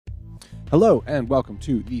Hello and welcome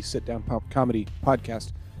to the Sit Down Comedy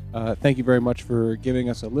Podcast. Thank you very much for giving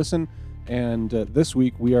us a listen. And this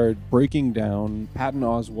week we are breaking down Patton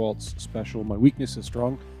Oswalt's special, My Weakness is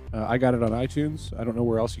Strong. I got it on iTunes. I don't know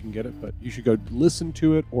where else you can get it, but you should go listen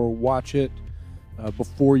to it or watch it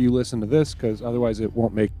before you listen to this, because otherwise it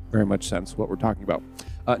won't make very much sense what we're talking about.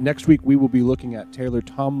 Next week we will be looking at Taylor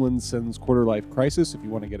Tomlinson's Quarter Life Crisis. If you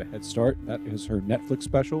want to get a head start, that is her Netflix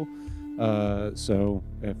special. So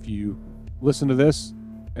if you listen to this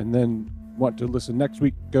and then want to listen next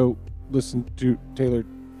week, go listen to Taylor,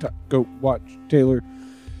 go watch Taylor.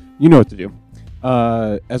 You know what to do.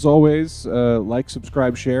 As always, like,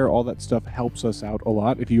 subscribe, share, all that stuff helps us out a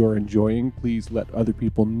lot. If you are enjoying, please let other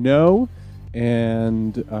people know.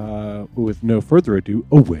 And with no further ado,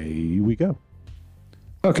 away we go.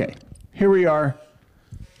 Okay, here we are,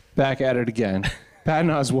 back at it again. Patton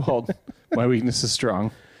Oswalt, My Weakness is Strong.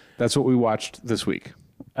 That's what we watched this week.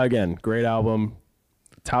 Again, great album,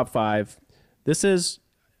 top 5. This is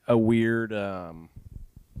a weird...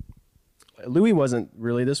 Louis wasn't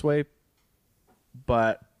really this way,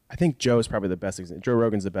 but I think Joe is probably the best example. Joe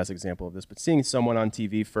Rogan's the best example of this. But seeing someone on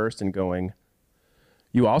TV first and going,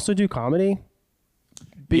 "You also do comedy?"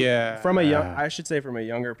 Yeah. From a young, I should say, from a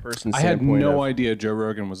younger person's I had standpoint. no idea Joe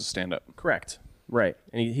Rogan was a stand-up. Correct. Right.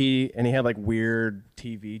 And he had like weird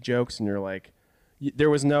TV jokes, and you're like,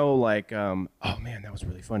 there was no like, oh man, that was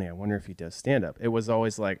really funny. I wonder if he does stand-up. It was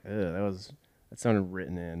always like, that sounded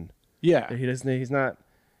written in. Yeah. He doesn't. He's not.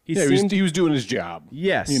 He was doing his job.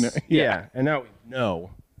 Yes. You know? Yeah. And now we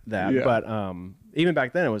know that. Yeah. But even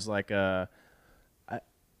back then, it was like,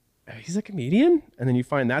 he's a comedian, and then you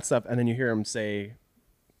find that stuff, and then you hear him say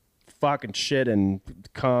fucking shit and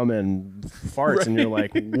cum and farts, right. And you're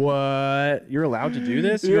like, what? You're allowed to do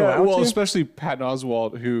this? You're allowed to? Especially Patton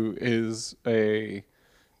Oswalt, who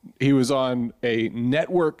he was on a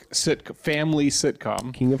network family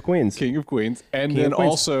sitcom, King of Queens, and then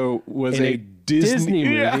also was in a Disney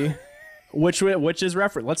movie, yeah. which is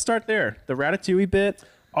referenced. Let's start there. The Ratatouille bit.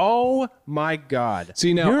 Oh my God!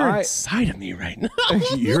 See, now you're inside of me right now.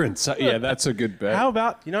 You're inside. Yeah, that's a good bit. How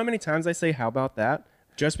about, you know how many times I say "how about that"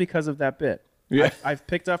 just because of that bit? Yeah, I've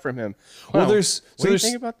picked up from him. Well, what do you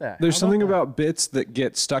think about that? There's something about bits that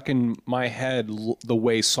get stuck in my head the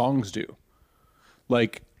way songs do.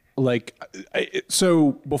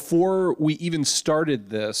 So before we even started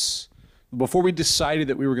this, before we decided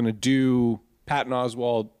that we were going to do Patton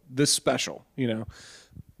Oswalt this special,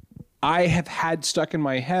 I have had stuck in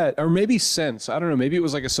my head, or maybe since, I don't know, maybe it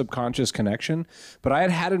was like a subconscious connection, but I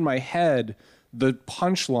had in my head the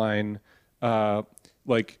punchline,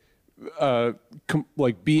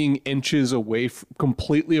 being inches away,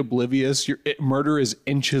 completely oblivious. Murder is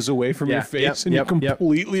inches away from your face, and you're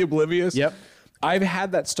completely oblivious. Yep. I've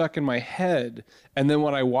had that stuck in my head, and then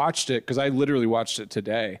when I watched it, because I literally watched it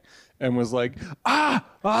today, and was like, it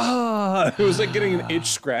was like getting an itch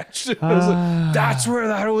scratched. It was like, that's where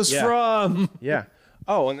that was from. Yeah.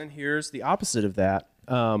 Oh, and then here's the opposite of that.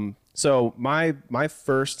 So my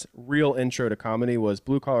first real intro to comedy was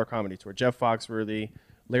Blue Collar Comedy Tour. Jeff Foxworthy,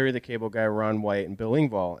 Larry the Cable Guy, Ron White, and Bill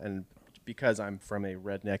Engvall. And because I'm from a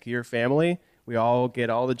redneckier family, we all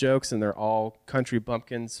get all the jokes, and they're all country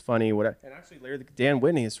bumpkins, funny, whatever. And actually, Dan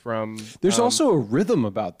Whitney is from... There's also a rhythm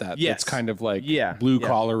about that. Yes. That's kind of like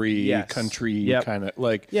blue-collar-y, country kind of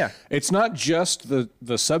like... Yeah. It's not just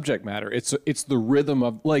the subject matter. It's the rhythm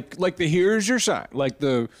of... Like the Here's Your Sign. Like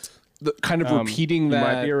the kind of repeating that... You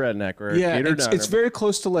might be a redneck or a gator downer. It's very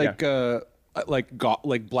close to like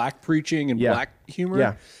black preaching and black humor.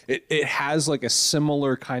 Yeah. It has like a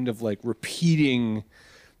similar kind of like repeating...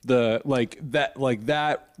 that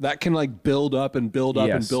can like build up and build up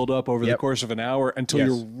and build up over the course of an hour until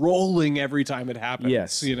you're rolling every time it happens.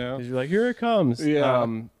 Yes. You're like, here it comes. Yeah.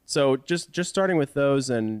 So just starting with those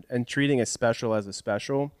and treating a special as a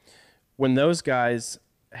special, when those guys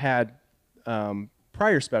had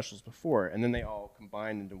prior specials before, and then they all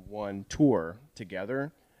combined into one tour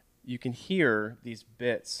together, you can hear these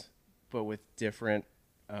bits, but with different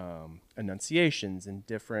enunciations and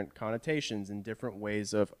different connotations and different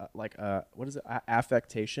ways of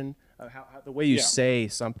affectation, how the way you say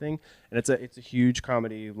something. And it's a huge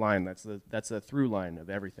comedy line. That's a through line of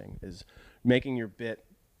everything, is making your bit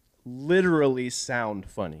literally sound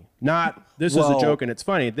funny. Not this is a joke and it's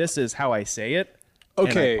funny. This is how I say it.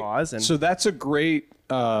 Okay. And I pause. And so that's a great.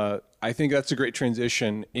 I think that's a great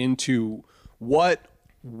transition into what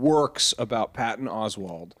works about Patton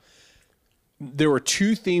Oswalt. There were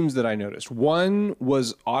two themes that I noticed. One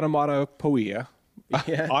was automatopoeia.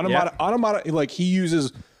 Automata, like he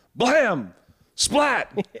uses blam,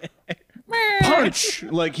 splat, punch.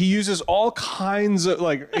 Like he uses all kinds of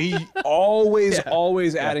he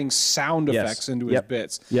always adding sound effects into his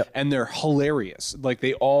bits. And they're hilarious. Like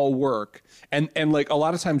they all work. And like a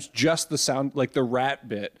lot of times just the sound, like the rat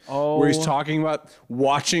bit where he's talking about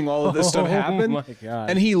watching all of this stuff happen. Oh my God.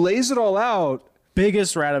 And he lays it all out.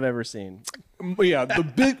 Biggest rat I've ever seen. Yeah, the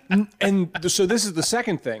big so this is the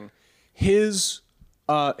second thing. His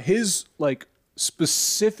like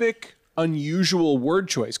specific unusual word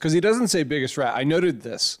choice, because he doesn't say biggest rat. I noted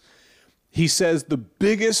this. He says the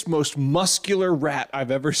biggest, most muscular rat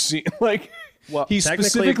I've ever seen. Like he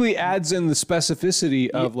specifically adds in the specificity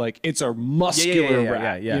of like it's a muscular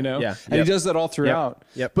rat, you know? And he does that all throughout.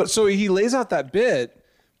 But so he lays out that bit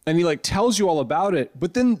and he like tells you all about it,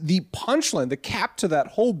 but then the punchline, the cap to that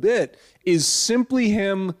whole bit is simply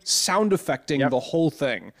him sound effecting the whole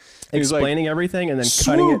thing. Explaining everything and then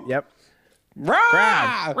cutting it. Yep.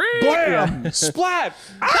 Grab, blam, splat,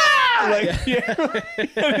 like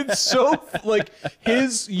and it's so like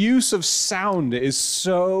his use of sound is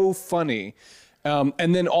so funny,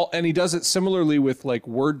 and then he does it similarly with like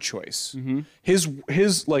word choice.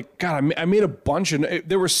 His like God, I made a bunch and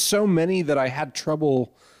there were so many that I had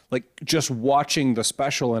trouble like just watching the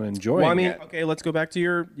special and enjoying. Well, I mean, it. Okay, let's go back to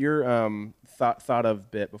your thought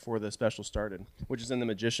of bit before the special started, which is in the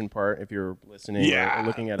magician part. If you're listening or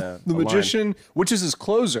looking at the magician, line. Which is his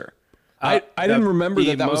closer. I didn't remember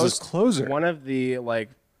that was his closer. One of the like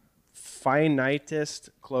finitest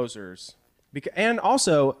closers, and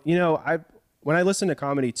also when I listen to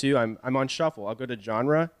comedy too, I'm on shuffle. I'll go to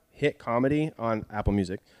genre, hit comedy on Apple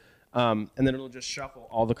Music. And then it'll just shuffle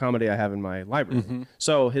all the comedy I have in my library.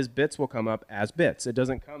 So his bits will come up as bits. It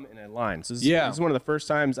doesn't come in a line. So this is one of the first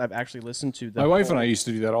times I've actually listened to the My wife and I used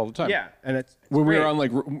to do that all the time. Yeah, and it's when great. we were on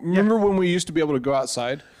like, remember when we used to be able to go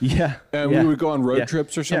outside? Yeah. And we would go on road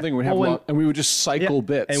trips or something. We'd have and we would just cycle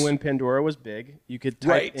bits. And when Pandora was big, you could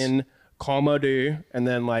type in comedy, and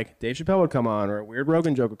then like Dave Chappelle would come on, or a weird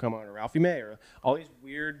Rogan joke would come on, or Ralphie May, or all these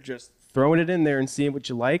weird, just throwing it in there and seeing what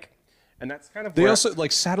you like. And that's kind of they also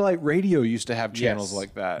like satellite radio used to have channels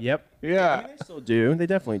like that. Yep. Yeah. I mean, they still do. They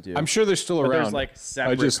definitely do. I'm sure they're still around. There's like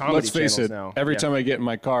separate comedy let's face it. now. Every time I get in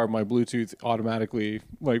my car, my Bluetooth automatically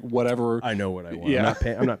like whatever. I know what I want. Yeah.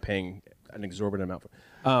 I'm not paying an exorbitant amount for.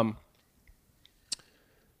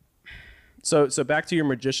 So back to your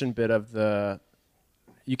magician bit of the.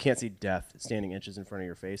 You can't see death standing inches in front of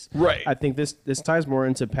your face. Right. I think this ties more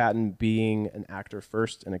into Patton being an actor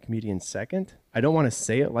first and a comedian second. I don't want to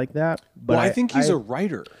say it like that, but I think he's a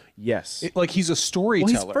writer. Yes. Like he's a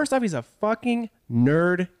storyteller. Well, first off, he's a fucking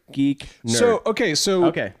nerd, geek nerd.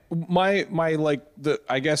 So my like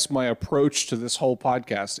I guess my approach to this whole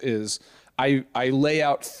podcast is I lay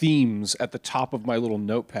out themes at the top of my little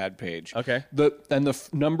notepad page. Okay.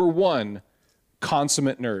 Number one,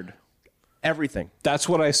 consummate nerd. Everything. That's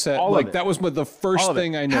what I said. All like of it. That was the first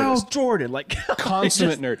thing I noticed. Hal Jordan, like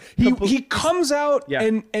consummate nerd. He comes out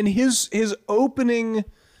and his opening,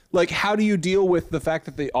 like, how do you deal with the fact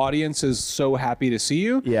that the audience is so happy to see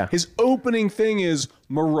you? Yeah. His opening thing is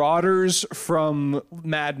marauders from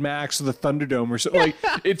Mad Max, the Thunderdome, or something. Like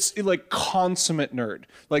it's like consummate nerd.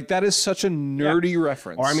 Like that is such a nerdy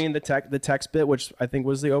reference. Or I mean, the text bit, which I think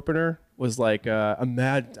was the opener, was like a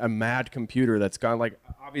mad computer that's gone like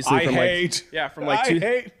obviously from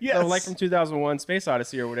 2001 Space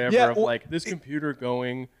Odyssey or whatever of like this computer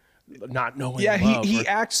going not knowing he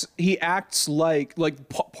acts like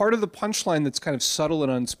part of the punchline that's kind of subtle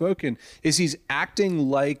and unspoken is he's acting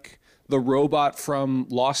like the robot from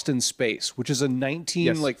Lost in Space, which is a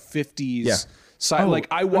 50s like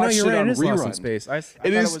I watched it on rerun. Lost in Space.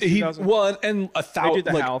 It is and a thousand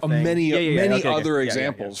like many other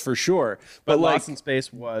examples for sure. But like Lost in Space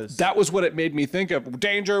that was what it made me think of.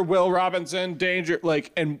 Danger, Will Robinson, danger,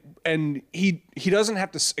 like and he doesn't have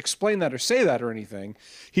to explain that or say that or anything.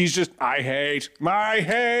 He's just I hate.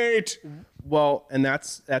 Well, and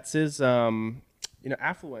that's his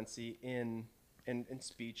affluency in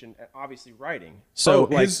speech and obviously writing. So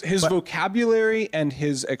his vocabulary and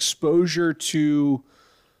his exposure to,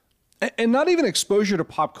 and not even exposure to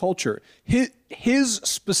pop culture, his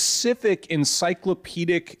specific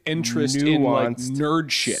encyclopedic interest in like nerd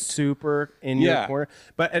shit, super in your corner.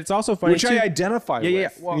 But it's also funny, which I identify with. Yeah.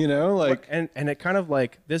 Well, like and it kind of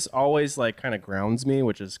like this always like kind of grounds me,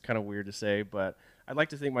 which is kind of weird to say, but I'd like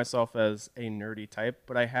to think myself as a nerdy type,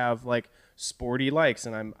 but I have like sporty likes,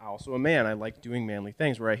 and I'm also a man. I like doing manly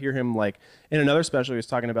things. Where I hear him like in another special, he was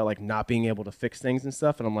talking about like not being able to fix things and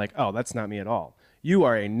stuff, and I'm like, oh, that's not me at all. You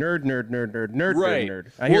are a nerd. Right.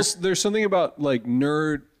 Well, there's something about like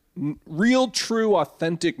nerd. real, true,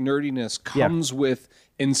 authentic nerdiness comes with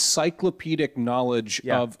encyclopedic knowledge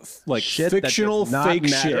of like shit fictional that does not fake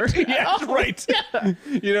matter. shit. Yeah, right.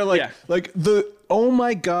 You know, like oh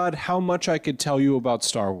my God, how much I could tell you about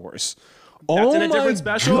Star Wars. That's in a different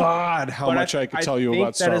special. God, how much I could tell you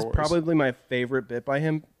about Star Wars. That is probably my favorite bit by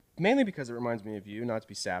him, mainly because it reminds me of you, not to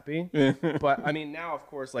be sappy. But I mean, now of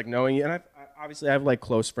course, like knowing you, and I have like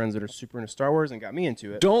close friends that are super into Star Wars and got me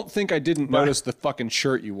into it. Don't think I didn't notice the fucking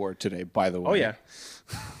shirt you wore today, by the way. Oh yeah.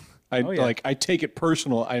 Like I take it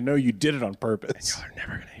personal. I know you did it on purpose. And y'all are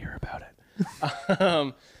never gonna hear about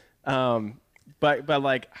it. But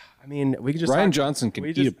like, I mean, we could just Ryan Johnson can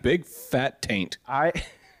eat a big fat taint. I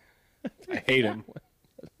hate him.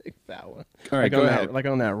 Big fat one. All right, go ahead. Like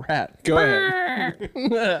on that rat. Go ahead.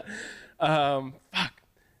 Fuck.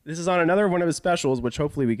 This is on another one of his specials, which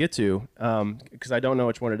hopefully we get to, because I don't know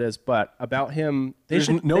which one it is. But about him,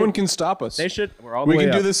 no one can stop us. They should. We're all the way We can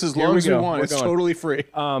up. do this as long as we want. It's totally free.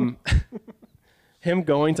 Him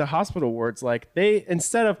going to hospital wards, like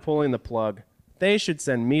instead of pulling the plug, they should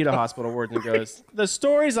send me to hospital wards and goes, the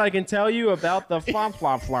stories I can tell you about the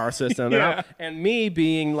flop flower system. And me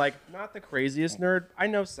being like not the craziest nerd, I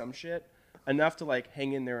know some shit enough to like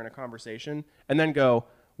hang in there in a conversation and then go,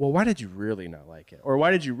 well, why did you really not like it? Or why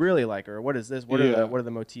did you really like it? Or what is this? What are the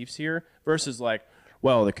motifs here? Versus like,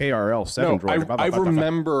 well, the KRL-7 droid. I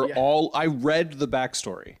remember I read the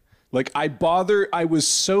backstory. Like I was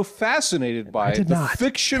so fascinated by the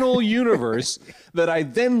fictional universe that I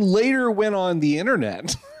then later went on the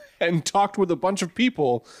internet and talked with a bunch of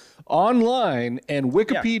people online and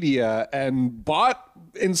Wikipedia and bought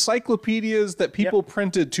encyclopedias that people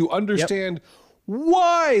printed to understand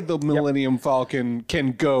why the Millennium Falcon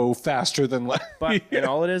can go faster than light. But and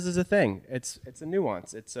all it is a thing. It's a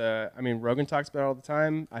nuance. I mean, Rogan talks about it all the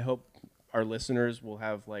time. I hope our listeners will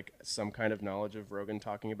have like some kind of knowledge of Rogan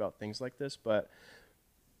talking about things like this. But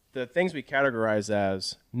the things we categorize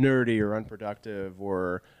as nerdy or unproductive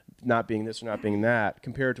or not being this or not being that,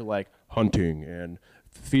 compared to like hunting and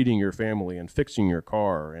feeding your family and fixing your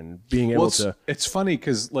car and being able to. It's funny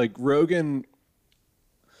because like Rogan.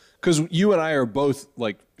 Because you and I are both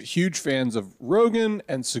like huge fans of Rogan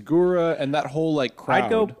and Segura and that whole like crowd. I'd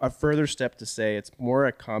go a further step to say it's more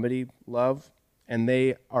a comedy love, and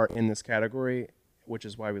they are in this category, which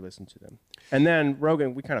is why we listen to them. And then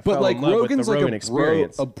Rogan, we kind of fell in love Rogan's with the Rogan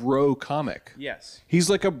experience. A bro comic. Yes. He's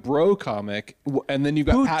like a bro comic, and then you've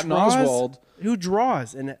got Patton Oswalt. Who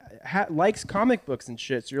draws and likes comic books and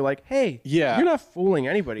shit. So you're like, hey, you're not fooling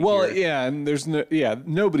anybody here. Yeah, and there's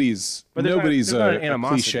nobody's a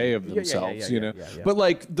cliche of themselves, you know. But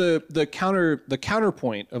like the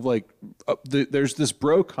counterpoint of like there's this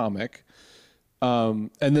bro comic,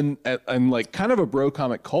 and then and like kind of a bro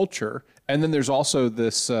comic culture. And then there's also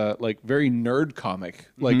this like very nerd comic,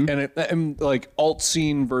 like and like alt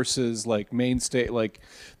scene versus like mainstay. Like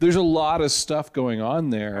there's a lot of stuff going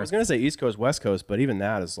on there. I was gonna say East Coast, West Coast, but even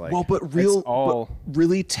that is like but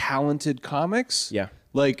really talented comics.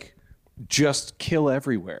 Like just kill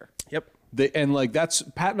everywhere. And like that's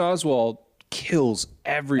Patton Oswalt kills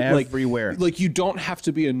everywhere. Like you don't have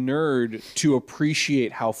to be a nerd to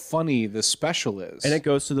appreciate how funny this special is. And it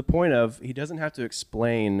goes to the point of he doesn't have to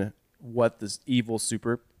explain what the evil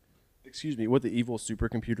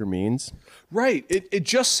supercomputer means. Right. It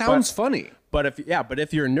just sounds funny. But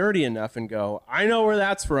if you're nerdy enough and go, I know where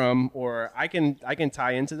that's from, or I can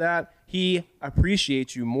tie into that, he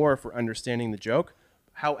appreciates you more for understanding the joke.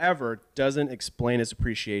 However, doesn't explain his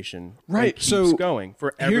appreciation. Right. Keeps going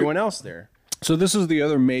for everyone else there. So this is the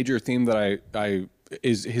other major theme that I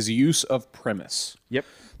is his use of premise.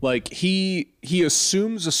 Like he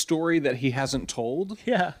assumes a story that he hasn't told.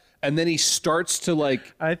 And then he starts to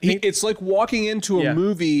like, it's like walking into a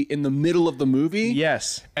movie in the middle of the movie.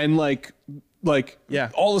 And like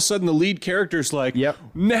all of a sudden the lead character's like,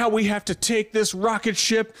 now we have to take this rocket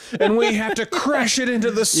ship and we have to crash it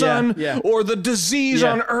into the sun or the disease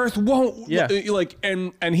on Earth won't like,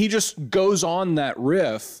 and he just goes on that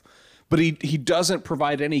riff, but he doesn't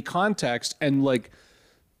provide any context. And like,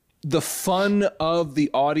 the fun of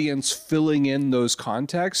the audience filling in those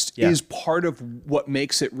contexts is part of what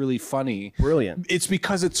makes it really funny. Brilliant. It's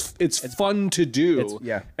because it's fun to do.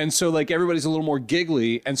 And so like everybody's a little more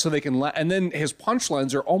giggly, and so they can and then his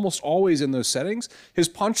punchlines are almost always in those settings. His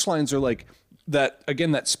punchlines are like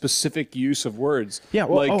that specific use of words.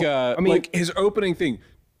 Like his opening thing,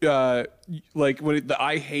 like when the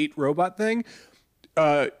I hate robot thing.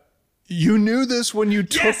 You knew this when you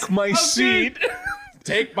took my seat.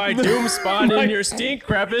 Take my doom spawn in your stink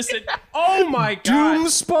crevice. And, oh my god. Doom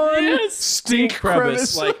spawn? Stink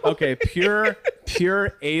crevice. Like, okay, pure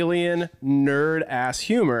pure alien nerd ass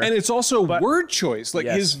humor. And it's also word choice, like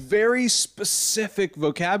Yes. his very specific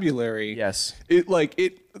vocabulary. Yes.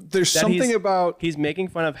 There's something about he's making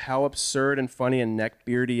fun of how absurd and funny and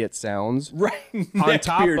neckbeardy it sounds. right On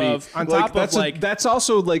top of that's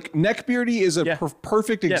also like neckbeardy is a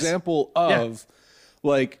perfect Yes. example of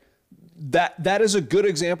like that is a good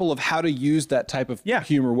example of how to use that type of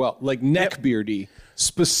humor well. Like neckbeardy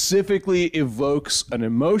specifically evokes an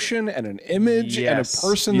emotion and an image and a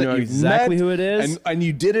person you that know you've exactly met, who it is, and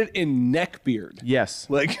you did it in neckbeard. Yes.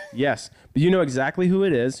 Like yes. But you know exactly who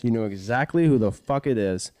it is. You know exactly who the fuck it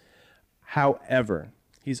is. However,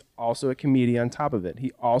 he's also a comedian on top of it.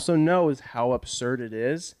 He also knows how absurd it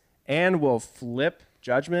is and will flip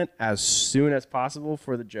judgment as soon as possible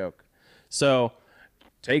for the joke. So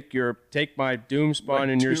take my doom spawn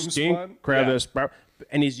and your stink crevice.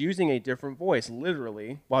 And he's using a different voice,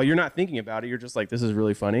 literally. While you're not thinking about it, you're just like, this is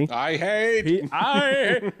really funny. I hate.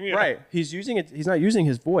 Right. He's using it. He's not using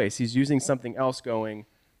his voice. He's using something else going,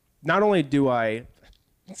 not only do I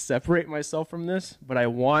separate myself from this, but I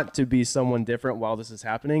want to be someone different while this is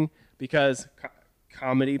happening, because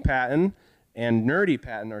comedy Patton and nerdy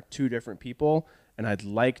Patton are two different people, and I'd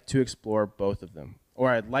like to explore both of them. Or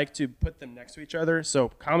I'd like to put them next to each other so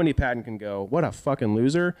comedy Patton can go, what a fucking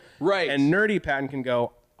loser. Right. And nerdy Patton can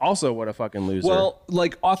go, also what a fucking loser. Well,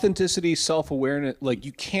 like authenticity, self-awareness, like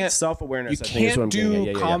you can't self-awareness. You I think is what I'm can't getting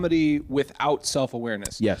at. do comedy without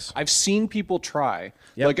self-awareness. Yes. I've seen people try.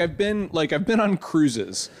 Yep. Like I've been on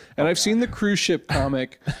cruises, and I've seen the cruise ship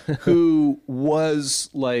comic who was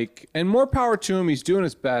like, and more power to him, he's doing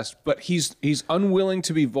his best, but he's unwilling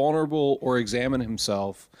to be vulnerable or examine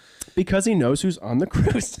himself. Because he knows who's on the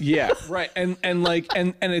cruise. Yeah, right. And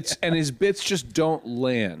his bits just don't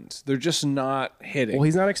land. They're just not hitting. Well,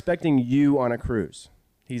 he's not expecting you on a cruise.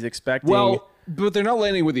 He's expecting. Well, but they're not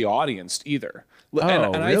landing with the audience either.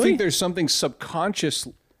 And really? I think there's something subconscious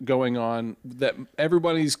going on that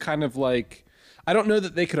everybody's kind of like, I don't know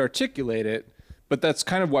that they could articulate it, but that's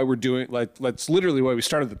kind of why we're doing, like, that's literally why we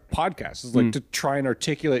started the podcast, is like to try and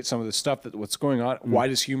articulate some of the stuff that what's going on. Why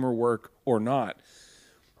does humor work or not?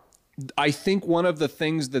 I think one of the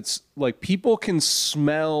things that's like, people can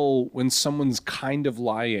smell when someone's kind of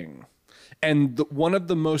lying. And one of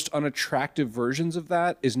the most unattractive versions of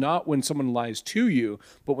that is not when someone lies to you,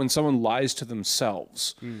 but when someone lies to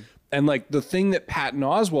themselves. And like the thing that Patton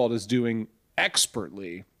Oswalt is doing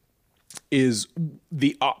expertly is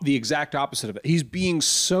the exact opposite of it. He's being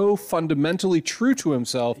so fundamentally true to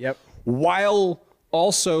himself while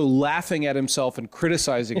also laughing at himself and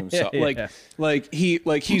criticizing himself. It's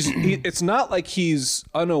not like he's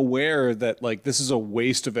unaware that like this is a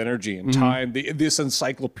waste of energy and time, this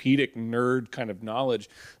encyclopedic nerd kind of knowledge.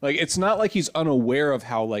 Like, it's not like he's unaware of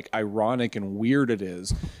how like ironic and weird it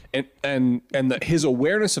is. And that his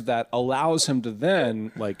awareness of that allows him to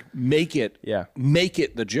then like make it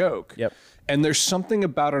the joke. And there's something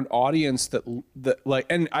about an audience that like,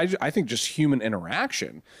 and I think just human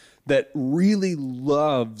interaction that really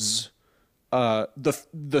loves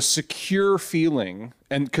the secure feeling,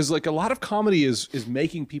 and because like a lot of comedy is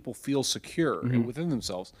making people feel secure within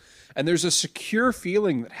themselves, and there's a secure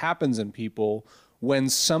feeling that happens in people when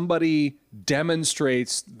somebody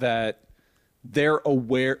demonstrates that they're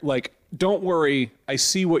aware, like, don't worry, I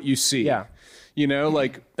see what you see. You know,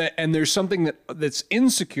 like, and there's something that's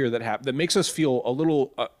insecure that makes us feel a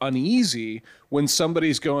little uneasy when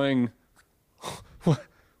somebody's going,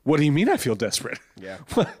 what do you mean I feel desperate?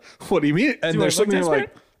 What do you mean? And there's something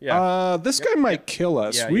like, this guy might kill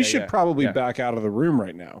us. We should probably back out of the room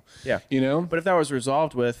right now. You know? But if that was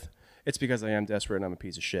resolved with, it's because I am desperate and I'm a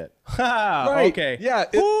piece of shit. Right. Okay. Yeah.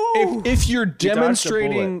 If you're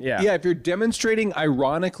demonstrating, if you're demonstrating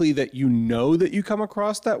ironically that you know that you come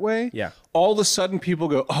across that way, all of a sudden people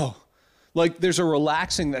go, oh, like there's a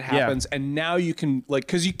relaxing that happens, and now you can, like,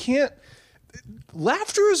 because you can't.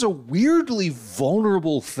 Laughter is a weirdly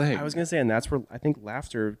vulnerable thing. I was gonna say, and that's where I think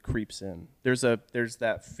laughter creeps in. There's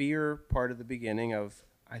that fear part of the beginning of,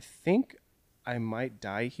 I think I might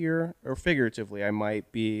die here, or figuratively, I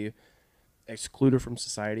might be excluded from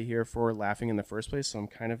society here for laughing in the first place. So I'm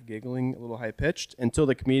kind of giggling a little high pitched until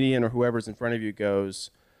the comedian or whoever's in front of you goes,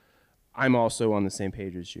 I'm also on the same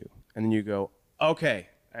page as you, and then you go, okay,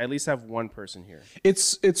 I at least have one person here.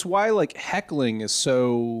 It's why like heckling is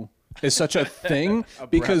such a thing,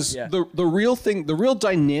 because the real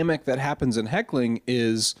dynamic that happens in heckling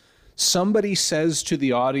is somebody says to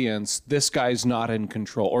the audience, this guy's not in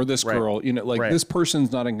control, or this girl, you know, like this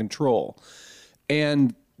person's not in control.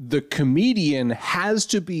 And the comedian has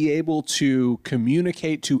to be able to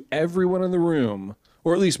communicate to everyone in the room,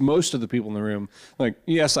 or at least most of the people in the room, like,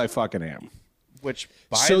 yes, I fucking am. Which,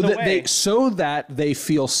 so that they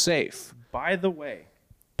feel safe. By the way,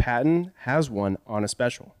 Patton has one on a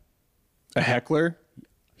special. A heckler?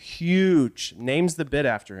 Huge. Names the bit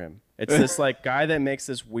after him. It's this like guy that makes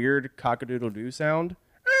this weird cock-a-doodle-doo sound.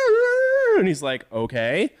 And he's like,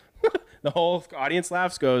 okay. The whole audience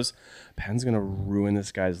laughs, goes, Patton's going to ruin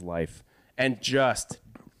this guy's life. And just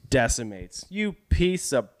decimates. You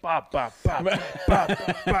piece of ba, ba, ba, ba,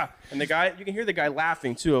 ba, ba. And the guy, you can hear the guy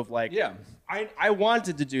laughing too of like, yeah. I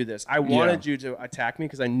wanted to do this. I wanted you to attack me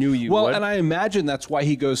because I knew you would. Well, and I imagine that's why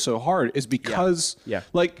he goes so hard is because,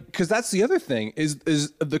 like, because that's the other thing is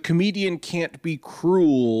the comedian can't be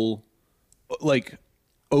cruel, like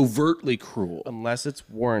overtly cruel, unless it's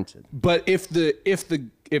warranted. But if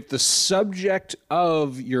the subject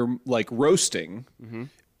of your like roasting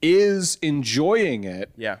is enjoying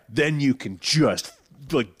it, then you can just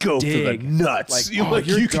like go for the nuts. Like,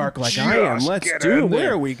 you're dark like I am. Let's do.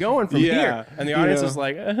 Where are we going from here? And the audience is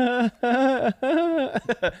like,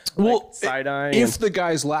 well, side eye. If the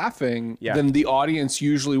guy's laughing, then the audience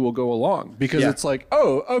usually will go along because it's like,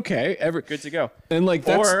 oh, okay, good to go. And like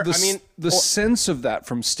that's the sense of that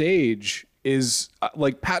from stage is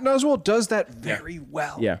like Patton Oswalt does that very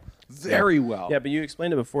well. Yeah. Very well. Yeah, but you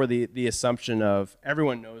explained it before, the assumption of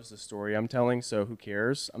everyone knows the story I'm telling, so who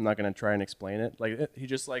cares? I'm not going to try and explain it. Like he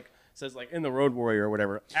just like says like in the Road Warrior or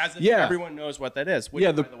whatever, as if everyone knows what that is. Which,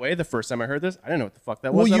 by the way, the first time I heard this, I didn't know what the fuck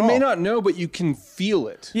that was. Well, you may not know, but you can feel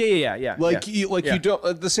it. Yeah. Like you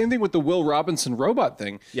don't. The same thing with the Will Robinson robot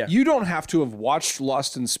thing. Yeah. You don't have to have watched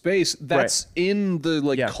Lost in Space. That's in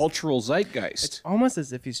the cultural zeitgeist. It's almost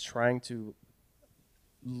as if he's trying to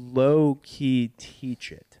low key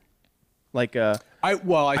teach it. Like I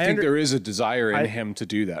think there is a desire in him to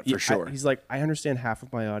do that for sure. He's like, I understand half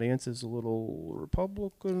of my audience is a little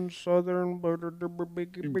Republican, Southern,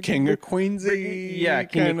 King of Queensy. Yeah,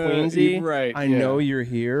 King of Queensy. Right. I know you're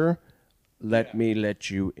here. Let me let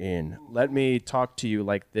you in. Let me talk to you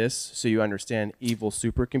like this so you understand evil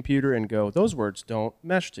supercomputer and go, those words don't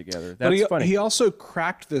mesh together. That's funny. He also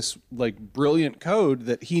cracked this like brilliant code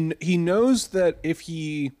that he knows that if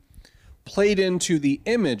he played into the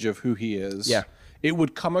image of who he is, it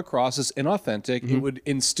would come across as inauthentic. It would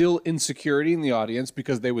instill insecurity in the audience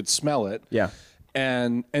because they would smell it. Yeah.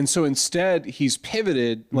 And so instead he's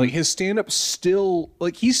pivoted, like his stand-up still,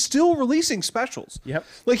 like he's still releasing specials. Yep.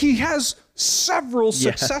 Like he has several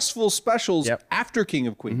successful specials after King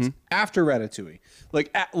of Queens, after Ratatouille.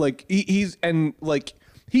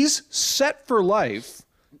 He's set for life,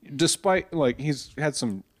 despite like he's had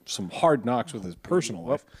some hard knocks with his personal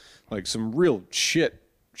life. Like some real shit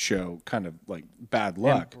show, kind of like bad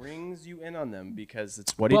luck. And brings you in on them because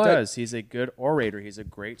it's what he does. He's a good orator. He's a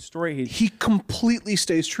great story. He completely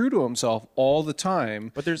stays true to himself all the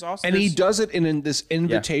time. But there's also he does it in this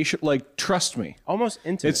invitation, like trust me, almost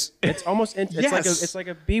intimate. It's almost intimate. It's like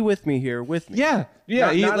a be with me here with me. Yeah.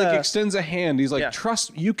 He extends a hand. He's like,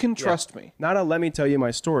 trust. You can trust me. Not a let me tell you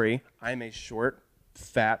my story. I'm a short,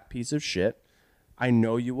 fat piece of shit. I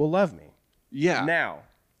know you will love me. Yeah. Now.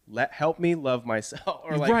 Help me love myself,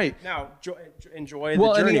 or like now enjoy the journey.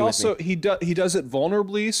 Well, and he also he does it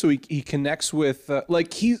vulnerably, so he connects with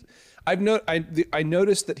I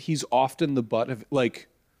noticed that he's often the butt of like.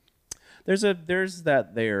 There's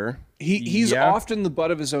that there. He's often the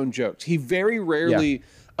butt of his own jokes. He very rarely,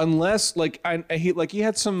 unless he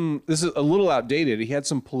had some. This is a little outdated. He had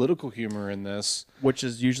some political humor in this, which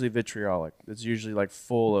is usually vitriolic. It's usually like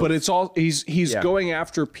full of. But it's all he's going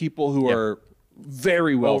after people who are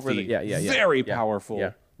very wealthy, very powerful.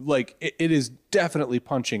 Yeah. Like it is definitely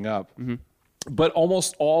punching up. But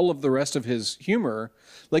almost all of the rest of his humor,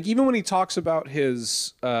 like even when he talks about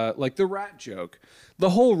his like the rat joke, the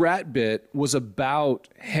whole rat bit was about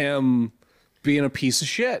him being a piece of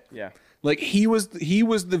shit. Yeah. Like he was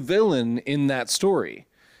the villain in that story.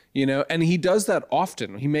 You know, and he does that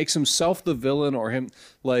often. He makes himself the villain or him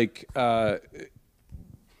like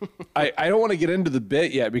I don't want to get into the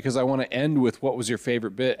bit yet because I want to end with what was your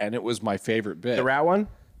favorite bit, and it was my favorite bit. The rat one?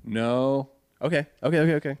 No. Okay.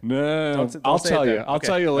 No, I'll tell you. I'll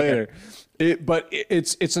tell you later. But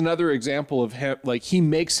it's another example of him. Like he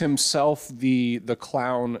makes himself the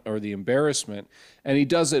clown or the embarrassment, and he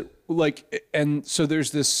does it like. And so there's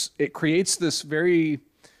this. It creates this very,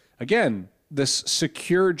 again, this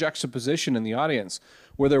secure juxtaposition in the audience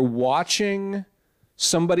where they're watching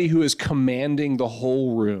somebody who is commanding the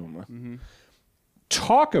whole room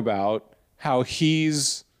talk about how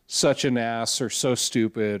he's such an ass or so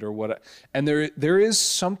stupid or what. And there is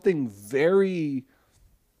something very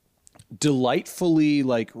delightfully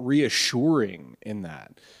like reassuring in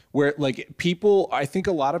that, where like I think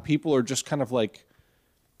a lot of people are just kind of like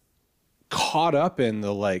caught up in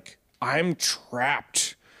the like, I'm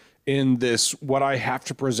trapped in this, what I have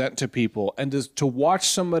to present to people. And to watch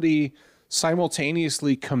somebody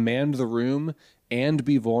simultaneously command the room and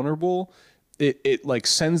be vulnerable, it like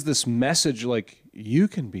sends this message like, you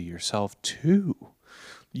can be yourself too.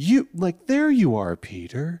 You like, there you are,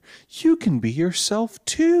 Peter. You can be yourself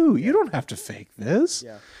too. You don't have to fake this.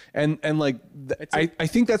 Yeah. And like, I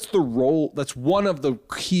think that's the role. That's one of the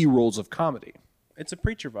key roles of comedy. It's a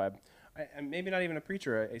preacher vibe. And maybe not even a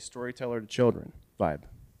preacher, a storyteller to children vibe.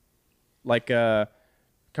 Like,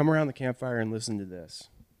 come around the campfire and listen to this.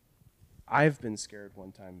 I've been scared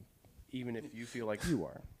one time, even if you feel like you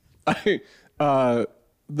are.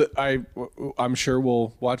 I'm sure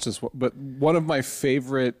we'll watch this, but one of my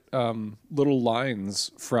favorite little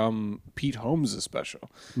lines from Pete Holmes'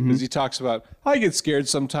 special is he talks about, I get scared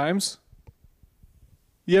sometimes.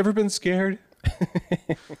 You ever been scared?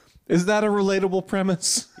 Is that a relatable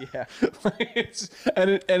premise? Yeah.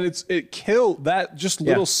 it killed that just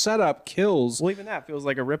little setup kills. Well, even that feels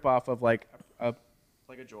like a ripoff of like a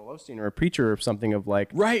Joel Osteen or a preacher or something of like,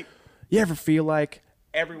 right. You ever feel like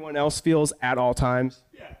everyone else feels at all times?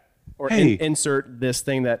 Yeah. Or Hey. Insert this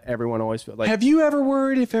thing that everyone always feels like. Have you ever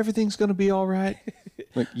worried if everything's going to be all right?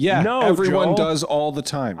 Like, yeah, No, everyone Joel. does all the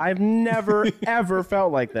time. I've never, ever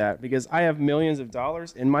felt like that because I have millions of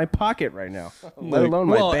dollars in my pocket right now, let alone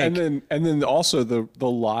my bank. And then also the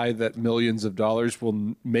lie that millions of dollars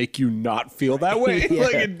will make you not feel that way. Yeah.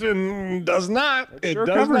 Like it does not. It Sure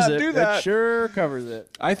does covers not it. do that. It sure covers it.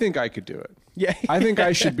 I think I could do it. Yeah. I think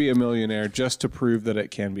I should be a millionaire just to prove that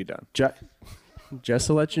it can be done. Just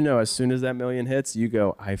to let you know, as soon as that million hits, you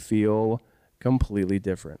go, I feel completely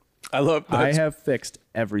different. I love that. I have fixed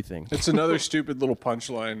everything. It's another stupid little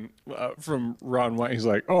punchline from Ron White. He's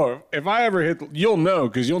like, "Oh, if I ever hit, you'll know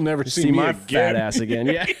because you'll never see me my again." fat ass again.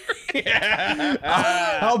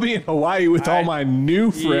 Yeah. I'll be in Hawaii with all my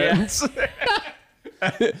new friends.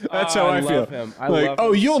 That's how I feel. Love him. I like, love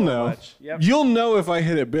oh, him you'll so know. much. Yep. You'll know if I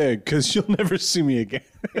hit it big because you'll never see me again.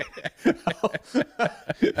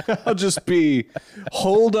 I'll just be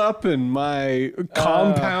holed up in my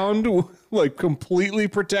compound, like completely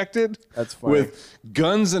protected. That's funny. With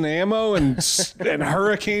guns and ammo and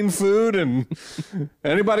hurricane food, and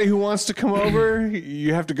anybody who wants to come over,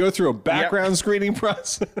 you have to go through a background screening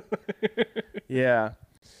process. Yeah.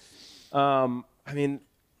 I mean,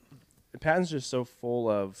 Patton's just so full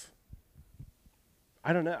of.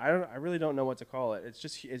 I don't know. I really don't know what to call it. It's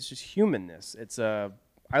just humanness. It's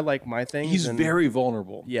I like my things. He's very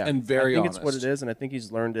vulnerable. Yeah, and very I think honest. it's what it is, and I think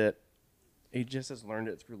he's learned it. He just has learned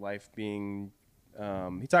it through life being.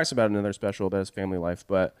 He talks about it in another special about his family life,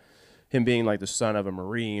 but him being like the son of a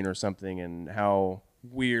Marine or something, and how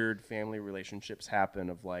weird family relationships happen.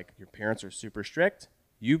 Of like your parents are super strict,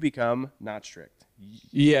 you become not strict.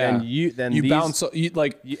 Yeah, and you bounce.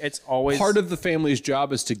 It's always part of the family's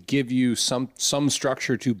job is to give you some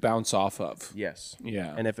structure to bounce off of. Yes.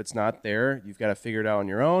 Yeah. And if it's not there, you've got to figure it out on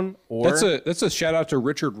your own. Or That's a shout out to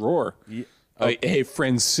Richard Rohr, a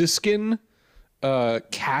Franciscan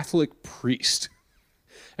Catholic priest,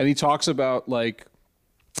 and he talks about like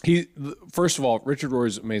first of all, Richard Rohr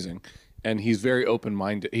is amazing, and he's very open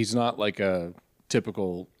minded. He's not like a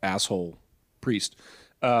typical asshole priest.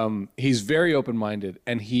 He's very open-minded,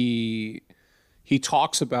 and he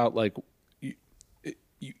talks about like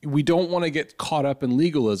we don't want to get caught up in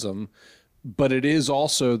legalism, but it is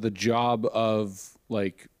also the job of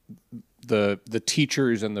like the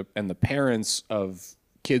teachers and the parents of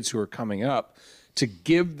kids who are coming up to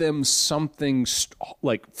give them something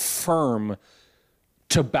like firm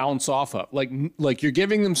to bounce off of. Like you're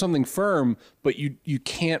giving them something firm, but you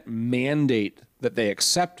can't mandate that they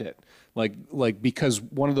accept it. Like because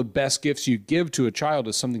one of the best gifts you give to a child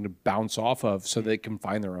is something to bounce off of so they can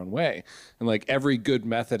find their own way. And like every good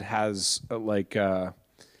method has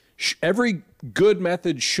every good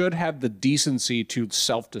method should have the decency to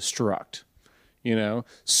self-destruct,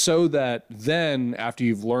 so that then after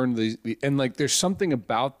you've learned and like there's something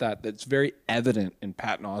about that that's very evident in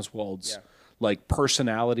Patton Oswalt's like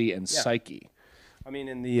personality and psyche. I mean,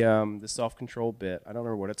 in the self-control bit, I don't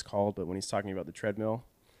remember what it's called, but when he's talking about the treadmill,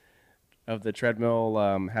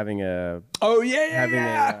 having a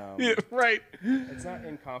right. It's not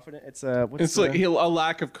inconfident. It's a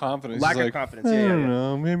lack of confidence. Lack of confidence. I don't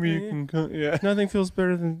know. Maybe you can. Nothing feels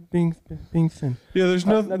better than being thin. Yeah, there's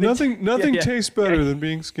nothing tastes better than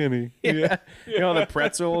being skinny. Yeah. The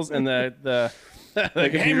pretzels and the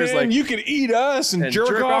like, hey man, like, you could eat us and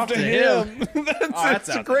jerk off to him. that's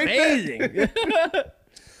a great amazing. thing.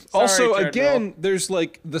 Also, again, there's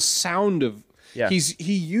like the sound of. Yeah.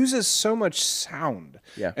 He uses so much sound.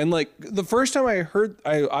 Yeah. And like the first time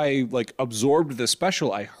I like absorbed the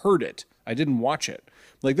special, I heard it. I didn't watch it.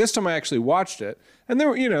 Like this time I actually watched it, and there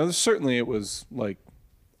were, certainly it was like,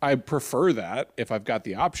 I prefer that if I've got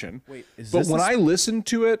the option. Wait, but when I listened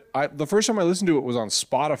to it, the first time I listened to it was on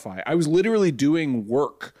Spotify. I was literally doing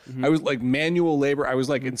work. I was like manual labor. I was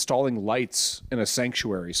like installing lights in a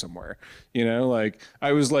sanctuary somewhere. Like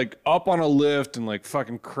I was like up on a lift and like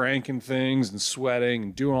fucking cranking things and sweating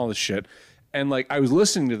and doing all this shit. And like I was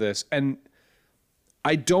listening to this, and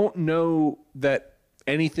I don't know that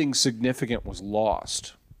anything significant was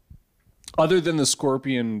lost other than the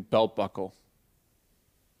scorpion belt buckle.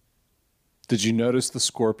 Did you notice the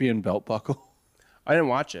scorpion belt buckle? I didn't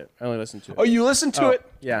watch it. I only listened to it. Oh, you listened to it?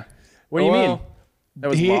 Yeah. What do you mean? That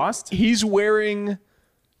was lost? He's wearing,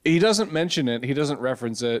 he doesn't mention it. He doesn't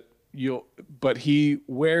reference it. But he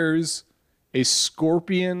wears a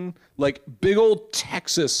scorpion, like big old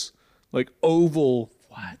Texas, like oval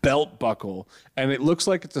belt buckle. And it looks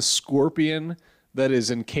like it's a scorpion that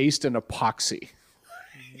is encased in epoxy.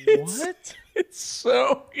 What? It's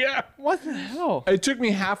so, yeah. What the hell? It took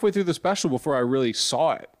me halfway through the special before I really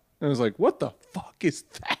saw it. I was like, what the fuck is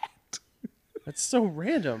that? That's so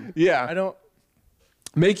random. Yeah. I don't.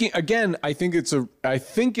 Again, I think it's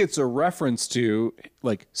a reference to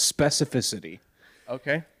like specificity.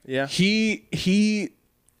 Okay. Yeah.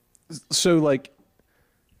 So like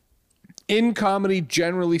in comedy,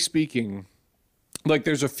 generally speaking, like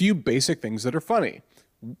there's a few basic things that are funny,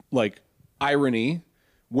 like irony.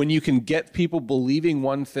 When you can get people believing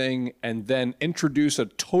one thing and then introduce a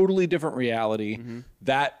totally different reality,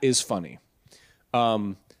 that is funny.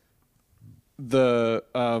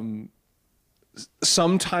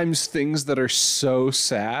 Sometimes things that are so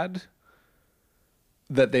sad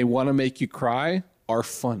that they want to make you cry are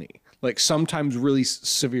funny. Like sometimes really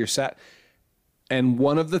severe sad. And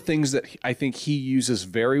one of the things that I think he uses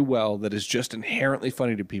very well that is just inherently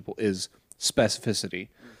funny to people is specificity.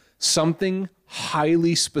 Something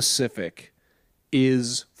highly specific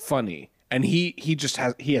is funny, and he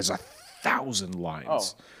has 1,000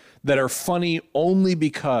 lines that are funny only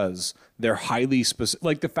because they're highly specific.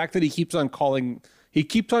 Like the fact that he keeps on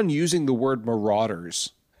using the word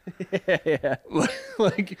marauders. Yeah.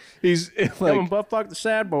 like he's like, come on, butt fuck the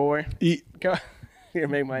sad boy. Here,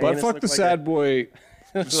 make my butt fuck the like sad boy.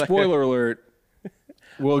 Spoiler alert.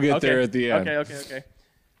 We'll get there at the end. Okay.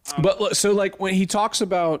 But so like when he talks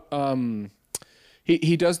about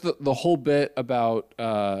he does the whole bit about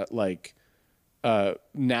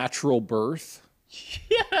natural birth.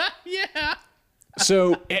 Yeah.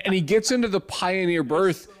 So and he gets into the pioneer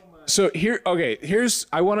birth. So here's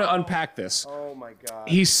I want to unpack this. Oh my god.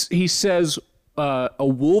 He says a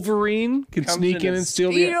Wolverine can sneak in and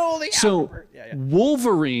steal the so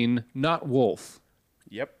Wolverine, not wolf.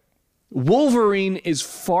 Yep. Wolverine is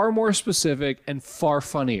far more specific and far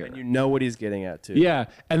funnier. And you know what he's getting at, too. Yeah.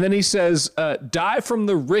 And then he says, die from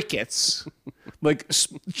the rickets. Like,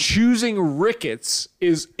 choosing rickets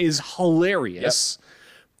is hilarious. Yep.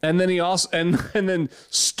 And then he also, and then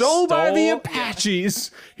stole by the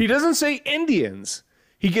Apaches. Yeah. He doesn't say Indians.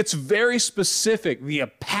 He gets very specific, the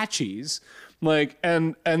Apaches. Like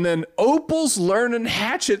and then Opal's learning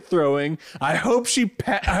hatchet throwing. I hope she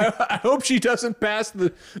doesn't pass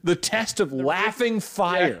the test of laughing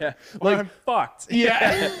fire. Yeah. Well, like I'm fucked.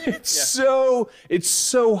 Yeah, it's so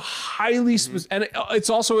highly specific, and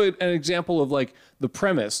it's also an example of like the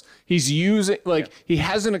premise. He's using he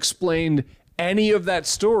hasn't explained any of that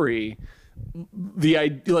story.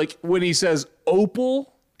 Like when he says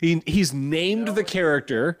Opal. He's named the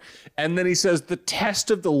character, and then he says the test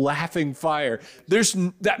of the laughing fire.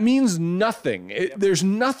 That means nothing. There's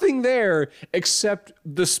nothing there except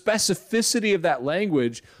the specificity of that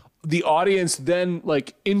language. The audience then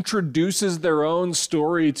like introduces their own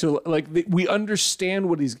story to we understand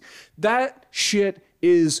what that shit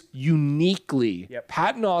is uniquely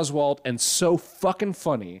Patton Oswalt and so fucking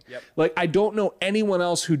funny. Yep. Like I don't know anyone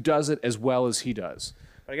else who does it as well as he does.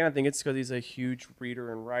 But again, I think it's because he's a huge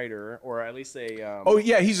reader and writer, or at least a...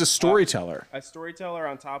 he's a storyteller. A storyteller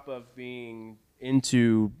on top of being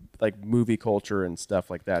into like movie culture and stuff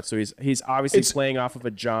like that. So he's obviously playing off of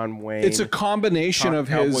a John Wayne... It's a combination of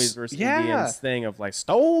Cowboys his... versus Indians thing of like,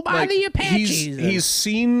 stole by the Apaches. He's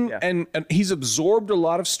seen and he's absorbed a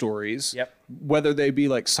lot of stories, whether they be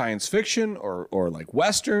like science fiction or like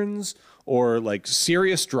Westerns... or like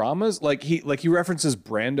serious dramas, like he references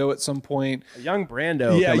Brando at some point. A young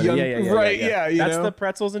Brando, right? That's the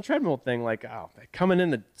pretzels and treadmill thing. Like, coming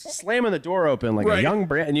in slamming the door open like a young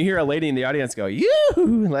Brando, and you hear a lady in the audience go, "You!"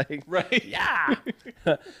 Like, right? Yeah.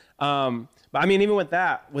 But I mean, even with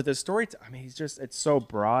that, with his story, I mean, it's so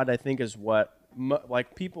broad, I think, is what,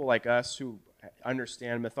 like, people like us who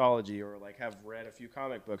understand mythology or like have read a few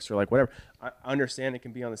comic books or like whatever, I understand it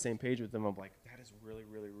can be on the same page with them of like, that is really,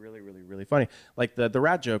 really, really, really, really funny. Like the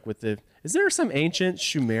rat joke with is there some ancient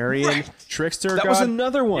Sumerian trickster That god? was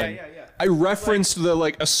another one. Yeah. I referenced the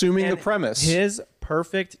like assuming the premise. His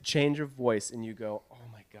perfect change of voice, and you go, oh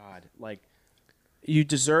my God, like, you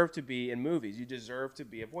deserve to be in movies. You deserve to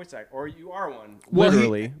be a voice actor, or you are one,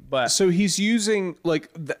 literally. But so he's using like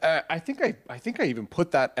I think I even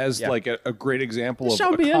put that as like a great example of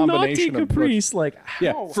a combination of caprice, like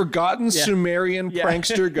how? Forgotten Sumerian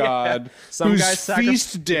prankster god, Some whose guy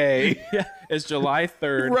feast day is July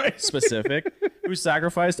 3rd, specific, who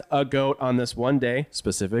sacrificed a goat on this one day,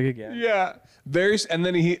 specific again. Yeah. And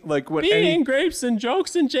then he like when eating grapes and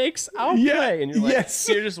jokes and jakes, I'll play. And you're like, yes.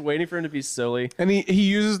 You're just waiting for him to be silly. And he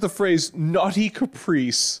uses the phrase naughty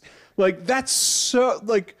caprice. Like that's such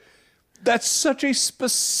a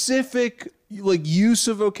specific like use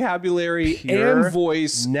of vocabulary Pure and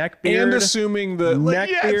voice, neckbeard, and assuming the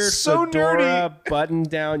neckbeard, so fedora, nerdy, button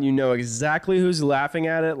down. You know exactly who's laughing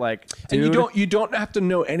at it. Like, dude. and you don't have to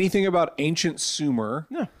know anything about ancient Sumer.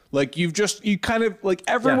 No. Like you kind of like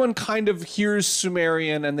everyone kind of hears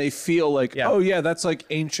Sumerian and they feel like, oh yeah, that's like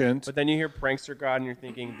ancient. But then you hear prankster god and you're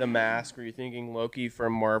thinking The Mask, or you're thinking Loki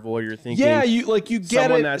from Marvel, or you're thinking you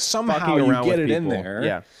get it somehow, you get it in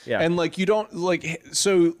there. Yeah. And like you don't like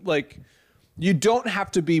you don't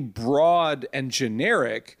have to be broad and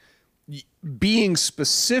generic. Being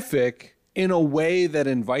specific in a way that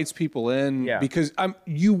invites people in, because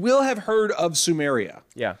you will have heard of Sumeria.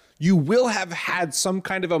 Yeah. You will have had some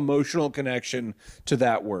kind of emotional connection to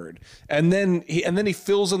that word. And then he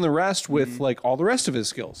fills in the rest with like all the rest of his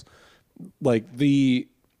skills. Like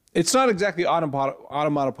it's not exactly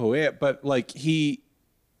onomatopoeic, but like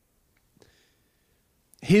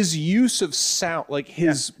his use of sound, like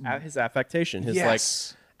his affectation, his like,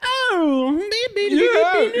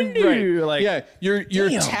 right.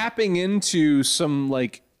 You're tapping into some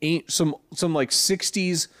like some like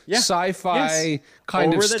 60s sci-fi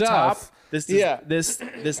kind over of the stuff. Top.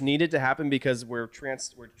 This needed to happen because we're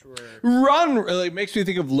Run really makes me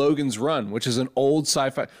think of Logan's Run, which is an old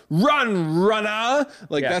sci-fi runner.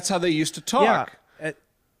 Like that's how they used to talk. Yeah.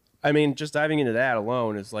 I mean, just diving into that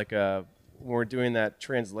alone is like when we're doing that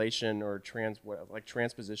translation or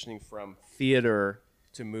transpositioning from theater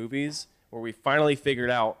to movies, where we finally figured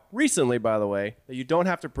out recently, by the way, that you don't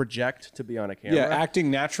have to project to be on a camera. Yeah,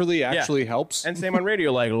 acting naturally actually helps. And same on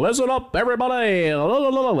radio, like, listen up, everybody. La, la,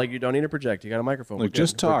 la, la. Like, you don't need to project. You got a microphone. Like,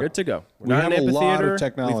 just talk. We're good to go. We have a lot of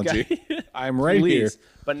technology. I'm right here.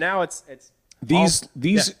 But now it's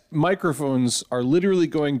these microphones are literally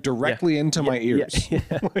going directly into my ears.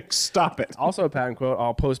 Like, stop it. Also a Patton quote,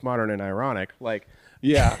 all postmodern and ironic. Like,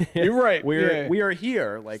 yeah, you're right. We are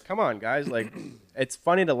here. Like, come on, guys. Like, it's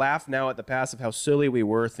funny to laugh now at the past of how silly we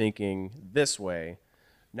were thinking this way.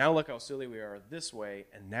 Now look how silly we are this way,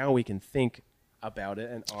 and now we can think about it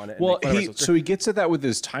and on it. And well, he gets at that with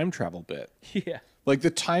his time travel bit. Yeah, like the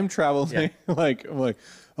time travel thing. Like, I'm like,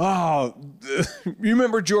 oh, you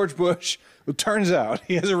remember George Bush? Well, turns out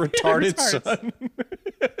he has a retarded son.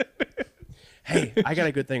 Hey, I got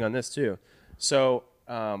a good thing on this too. So,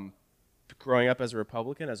 growing up as a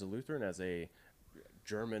Republican, as a Lutheran, as a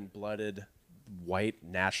German-blooded white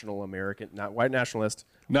national American, not white nationalist.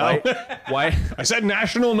 No, white. I said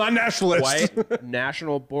national, not nationalist. White,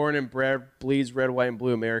 national, born and bred, bleeds red, white, and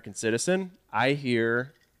blue American citizen. I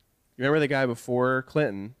hear, you remember the guy before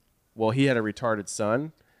Clinton? Well, he had a retarded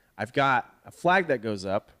son. I've got a flag that goes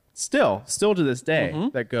up, still to this day,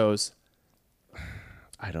 that goes,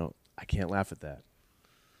 I can't laugh at that.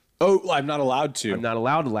 Oh, I'm not allowed to. I'm not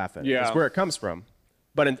allowed to laugh at it. Yeah. That's where it comes from.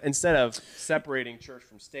 But instead of separating church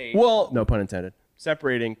from state, well, no pun intended,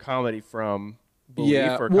 separating comedy from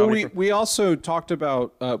belief or comedy from... we also talked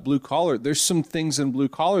about blue collar. There's some things in blue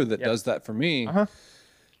collar that does that for me.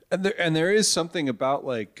 And there is something about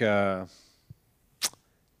like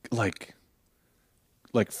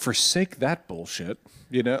forsake that bullshit,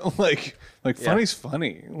 you know? like funny's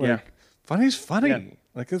funny. Funny's funny. Yeah.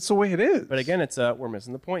 Like that's the way it is. But again, it's we're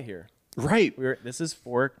missing the point here. Right. This is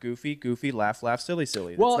for goofy, laugh,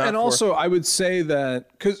 silly. Well, and also I would say that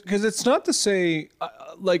because it's not to say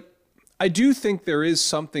like I do think there is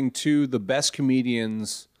something to the best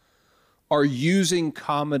comedians are using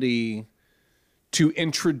comedy to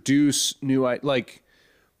introduce new like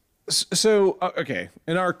so okay,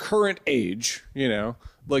 in our current age, you know,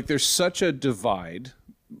 like there's such a divide.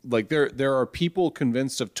 Like there are people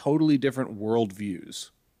convinced of totally different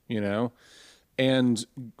worldviews, you know, and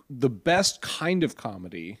the best kind of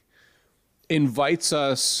comedy invites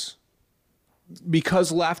us,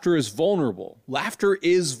 because laughter is vulnerable. Laughter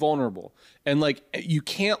is vulnerable. And like, you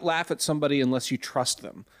can't laugh at somebody unless you trust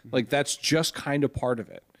them. Like, that's just kind of part of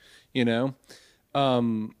it, you know?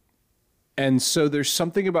 And so there's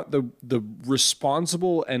something about the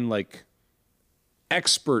responsible and like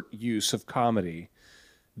expert use of comedy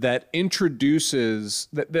that introduces,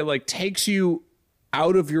 that like takes you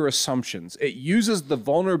out of your assumptions. It uses the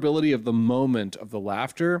vulnerability of the moment of the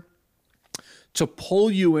laughter to pull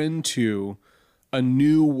you into a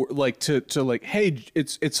new, like to like, hey,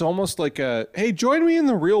 it's almost like a, hey, join me in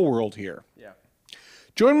the real world here. Yeah.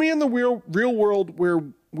 Join me in the real world where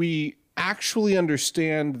we actually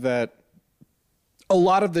understand that a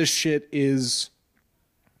lot of this shit is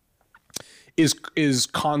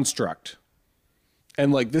construct.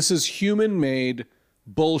 And like, this is human made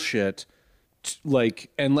bullshit. Like,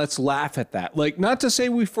 and let's laugh at that. Like, not to say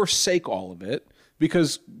we forsake all of it,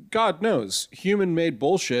 because God knows human made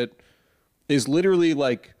bullshit is literally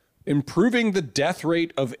like improving the death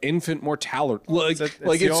rate of infant mortality. Like,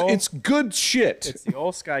 it's good shit. It's the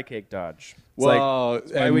old sky cake dodge. Well,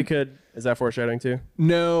 like, we could, is that foreshadowing too?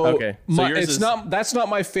 No. Okay. So that's not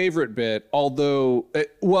my favorite bit, although,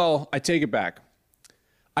 I take it back.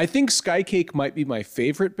 I think Sky Cake might be my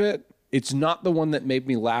favorite bit. It's not the one that made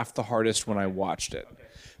me laugh the hardest when I watched it. Okay.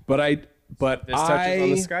 But this touches on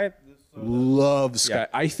the sky. Love Sky. Yeah.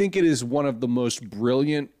 I think it is one of the most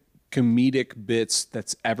brilliant comedic bits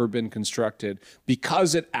that's ever been constructed,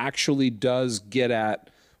 because it actually does get at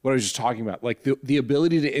what I was just talking about, like the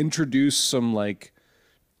ability to introduce some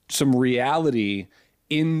reality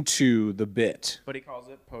into the bit. But he calls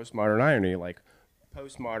it postmodern irony, like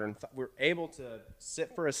postmodern. We're able to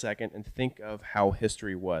sit for a second and think of how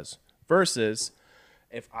history was, versus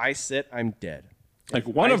if I sit, I'm dead. Like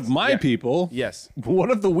one of my people, yes, one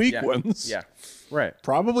of the weak ones, yeah, right,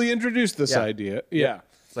 probably introduced this idea. Yeah.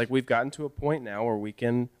 It's like we've gotten to a point now where we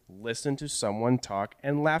can listen to someone talk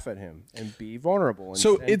and laugh at him and be vulnerable.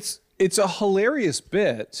 It's a hilarious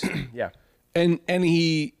bit. Yeah. And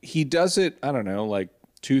he does it, I don't know, like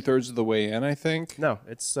 2/3 of the way in, I think. No,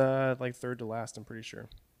 it's like third to last, I'm pretty sure.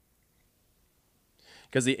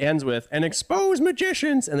 Because he ends with, and expose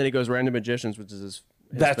magicians, and then he goes right into magicians, which is his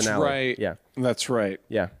That's finale. right. Yeah. That's right.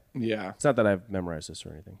 Yeah. Yeah. It's not that I've memorized this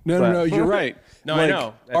or anything. No, you're right. No, I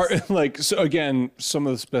know. So again, some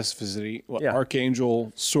of the specificity.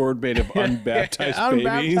 Archangel, sword bait of unbaptized babies.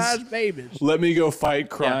 Unbaptized babies. Let me go fight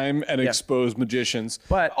crime and expose magicians.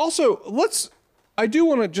 But also, I do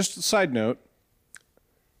want to just a side note.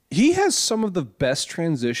 He has some of the best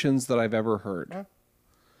transitions that I've ever heard. Huh?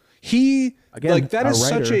 That is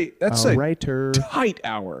such a writer, tight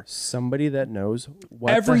hour. Somebody that knows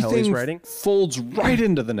what the hell he's writing. Folds right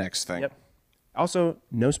into the next thing. Yep. Also,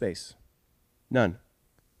 no space, none.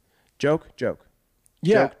 Joke.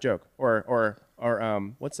 Yeah. Joke. Or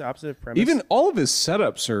what's the opposite of premise? Even all of his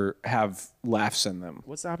setups have laughs in them.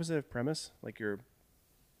 What's the opposite of premise? Like your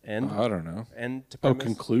end? I don't know. End to premise.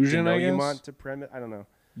 Conclusion. I guess. Denouement to premise. I don't know.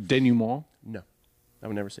 Denouement. No, I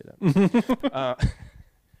would never say that.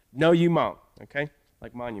 No, you mount, okay?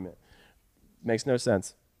 Like monument. Makes no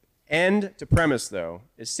sense. End to premise, though,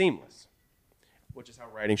 is seamless, which is how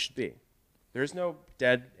writing should be. There's no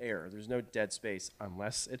dead air. There's no dead space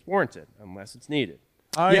unless it's warranted, unless it's needed.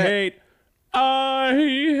 I hate,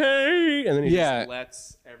 and then he just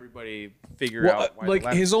lets everybody figure out why. Like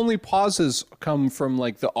his only pauses come from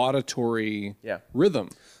like the auditory rhythm.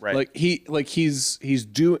 Right. He's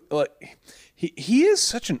doing like. He is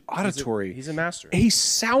such an auditory. He's a master. He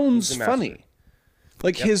sounds funny.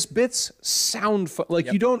 Like his bits sound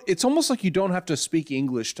like you don't. It's almost like you don't have to speak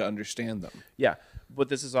English to understand them. Yeah, but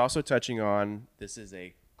this is also touching on. This is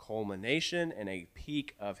a culmination and a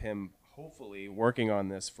peak of him hopefully working on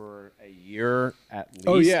this for a year at least.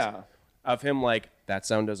 Oh yeah. Of him like that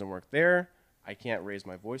sound doesn't work there. I can't raise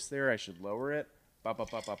my voice there. I should lower it.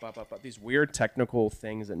 These weird technical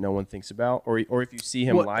things that no one thinks about, or if you see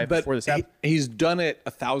him live before this happens. He's done it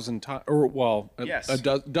 1,000 times, or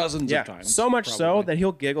dozens of times. So much so that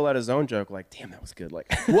he'll giggle at his own joke, like, "Damn, that was good!" Like,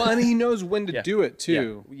 and he knows when to do it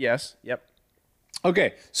too. Yeah. Yes. Yep.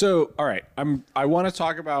 Okay, so all right, I want to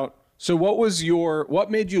talk about. So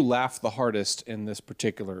what made you laugh the hardest in this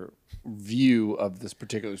particular view of this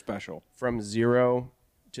particular special? From zero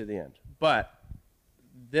to the end, but.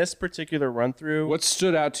 This particular run through. What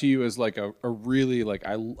stood out to you as like a really like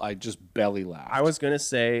I just belly laughed? I was gonna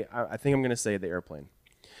say I think I'm gonna say the airplane.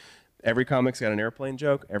 Every comic's got an airplane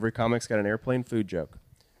joke. Every comic's got an airplane food joke.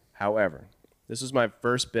 However, this was my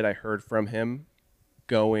first bit I heard from him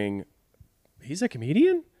going, he's a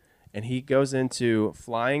comedian? And he goes into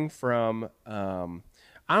flying from,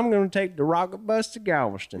 I I'm gonna take the rocket bus to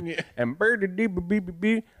Galveston, and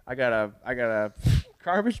I got a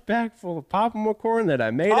garbage bag full of popcorn corn that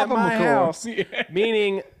I made at my house.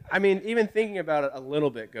 Meaning, I mean, even thinking about it a little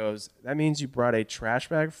bit goes, that means you brought a trash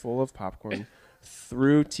bag full of popcorn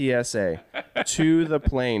through TSA to the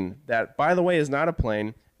plane. That, by the way, is not a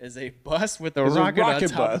plane, is a bus with a rocket on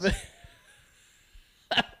top of it.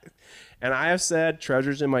 And I have said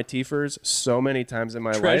treasures in my teefers so many times in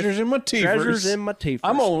my life. Treasures in my teefers. Treasures in my teefers.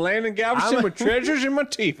 I'm going to land in Galveston with treasures in my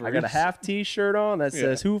teefers. I got a half T-shirt on that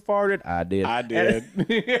says, "Who farted?" I did. I did.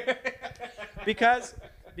 because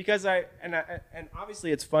and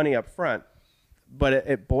obviously it's funny up front, but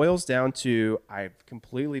it boils down to, I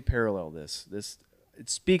completely parallel this.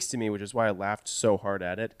 It speaks to me, which is why I laughed so hard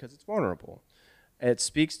at it, because it's vulnerable. It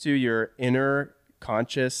speaks to your inner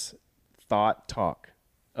conscious thought talk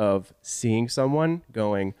of seeing someone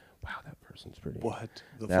going, wow, that person's pretty. What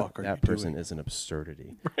the fuck are you doing? That person is an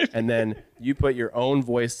absurdity. Right. And then you put your own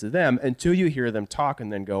voice to them until you hear them talk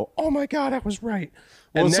and then go, oh my God, I was right.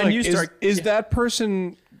 Well, and then like, you start. Is that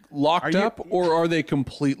person locked up, or are they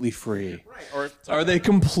completely free? Right. Or are they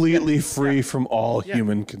completely free from all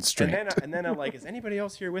human constraint? And then I'm like, is anybody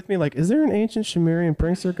else here with me? Like, is there an ancient Sumerian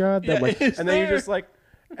prankster god? That then you're just like,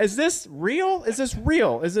 is this real? Is this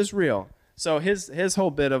real? Is this real? So his whole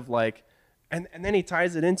bit of like, and then he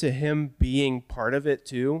ties it into him being part of it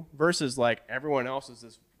too, versus like everyone else is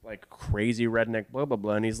this like crazy redneck blah blah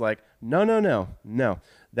blah, and he's like, no,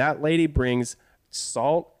 that lady brings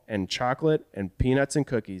salt and chocolate and peanuts and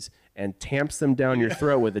cookies and tamps them down your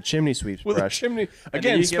throat with a chimney sweep brush. Again,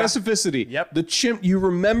 specificity. Yep. You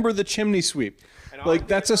remember the chimney sweep. Like,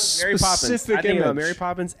 that's a specific I think image. about Mary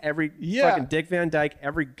Poppins every fucking Dick Van Dyke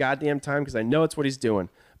every goddamn time, because I know it's what he's doing.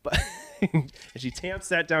 But and she tamps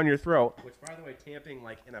that down your throat, which, by the way, tamping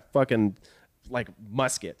like in a fucking like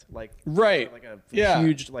musket, like like a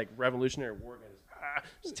huge like Revolutionary War gun.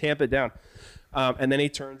 Just tamp it down, and then he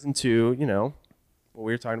turns into, you know, what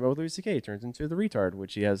we were talking about with Louis C.K. He turns into the retard,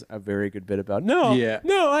 which he has a very good bit about. No,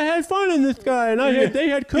 I had fun in this guy, and they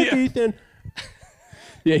had cookies and.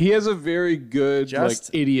 Yeah, he has a very good like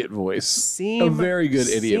idiot voice. A very good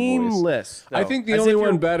idiot voice. Though. I think the only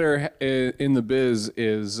one better in the biz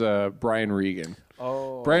is Brian Regan.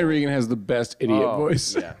 Oh, Brian Regan has the best idiot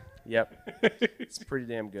voice. Yeah. Yep. It's pretty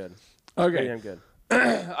damn good. Okay. Pretty damn good.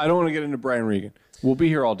 I don't want to get into Brian Regan. We'll be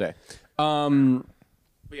here all day. But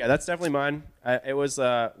yeah, that's definitely mine. It was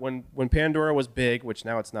when Pandora was big, which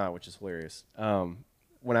now it's not, which is hilarious.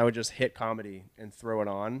 When I would just hit comedy and throw it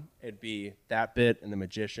on, it'd be that bit and The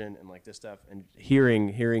Magician and like this stuff, and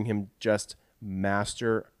hearing him just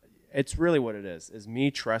master. It's really what it is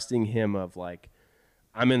me trusting him of like,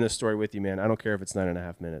 I'm in this story with you, man. I don't care if it's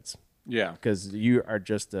 9.5 minutes. Yeah. Because you are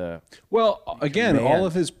just again, all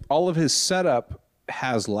of his setup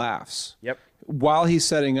has laughs. Yep. While he's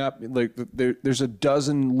setting up, like there's a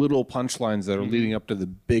dozen little punchlines that are leading up to the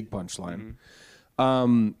big punchline.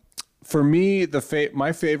 For me,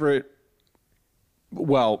 my favorite,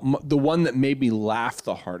 the one that made me laugh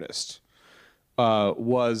the hardest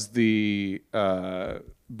was the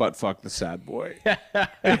butt fuck the sad boy.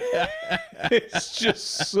 It's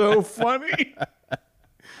just so funny.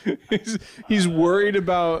 He's worried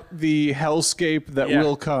about the hellscape that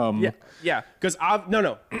will come. Yeah, because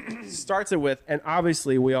starts it with, and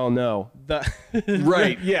obviously we all know the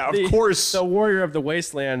of course, the Warrior of the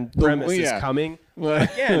Wasteland premise is coming.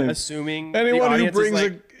 Again, assuming anyone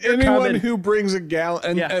who brings a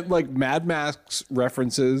gallon and like Mad Max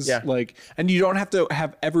references, like, and you don't have to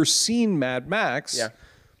have ever seen Mad Max. Yeah.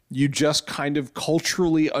 You just kind of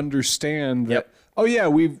culturally understand that. Oh yeah,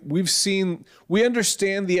 we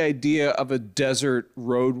understand the idea of a desert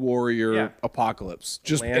road warrior apocalyse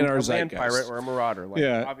just in our zeitgeist. A land pirate or a marauder,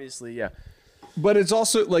 obviously, But it's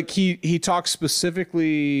also like he talks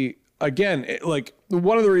specifically. Again, like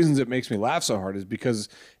one of the reasons it makes me laugh so hard is because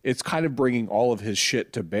it's kind of bringing all of his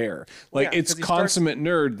shit to bear. Like it's consummate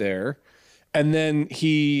nerd there, and then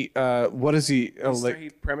he what is he? He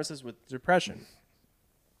premises with depression.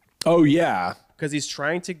 Oh yeah. Because he's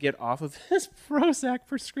trying to get off of his Prozac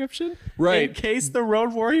prescription, right? In case the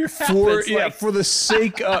road warrior happens. For the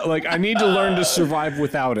sake of, like, I need to learn to survive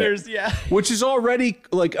without it. Which is already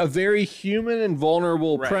like a very human and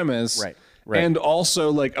vulnerable premise, right? And also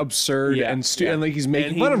like absurd and and like he's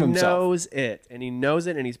making fun of himself. He knows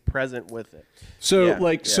it, and he's present with it. So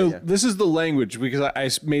this is the language, because I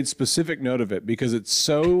made specific note of it because it's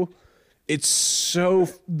so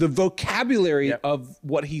the vocabulary of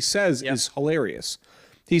what he says is hilarious.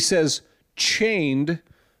 He says chained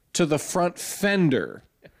to the front fender.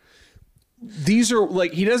 These are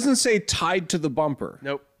like, he doesn't say tied to the bumper.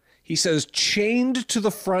 Nope. He says, chained to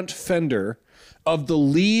the front fender of the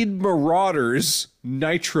lead Marauders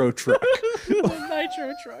Nitro truck.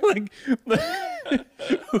 Nitro truck. Like,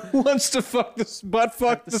 who wants to butt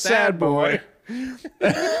fuck the sad boy? And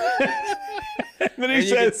then he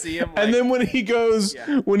says, and then when he goes,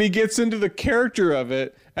 when he gets into the character of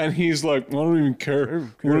it, and he's like, I don't even care.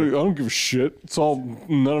 I don't give a shit. It's all,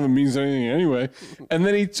 none of it means anything anyway. And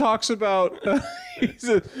then he talks about, he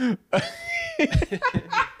says,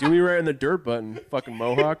 do me right in the dirt button, fucking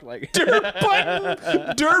mohawk, like dirt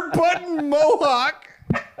button mohawk.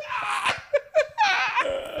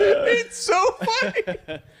 It's so funny.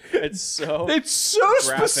 It's so graphic.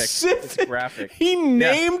 Specific. It's graphic. He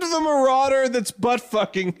named the Marauder that's butt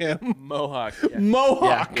fucking him Mohawk. Yeah.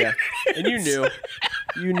 Mohawk. Yeah. And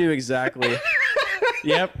you knew exactly.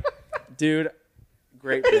 Yep, dude.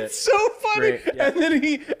 Great bit. It's so funny. Great, yeah. And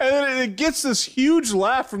then it gets this huge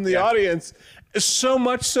laugh from the audience. So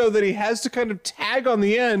much so that he has to kind of tag on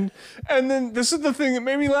the end. And then this is the thing that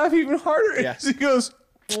made me laugh even harder. Yeah. Is he goes,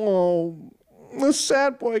 oh, the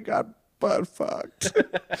sad boy got butt fucked.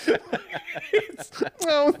 It's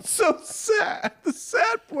so sad. The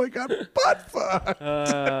sad boy got butt fucked.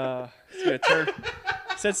 It's gonna turn.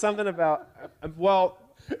 Said something about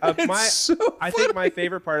I think my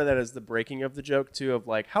favorite part of that is the breaking of the joke too, of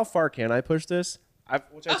like, how far can I push this?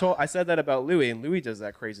 I said that about Louis, and Louis does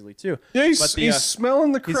that crazily too. Yeah, he's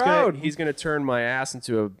smelling the crowd. He's gonna turn my ass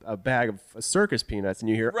into a bag of circus peanuts, and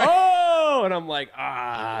you hear oh, and I'm like,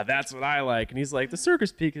 that's what I like. And he's like, the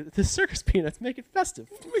circus peanuts make it festive.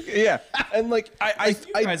 Yeah, and like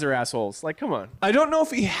you guys are assholes. Like, come on. I don't know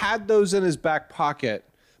if he had those in his back pocket,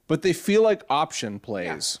 but they feel like option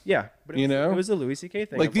plays. Yeah. But it was a Louis C.K.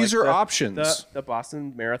 thing. Like, these are options. The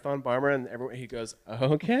Boston Marathon bomber, and everyone, he goes,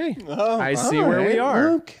 okay, I see where we are.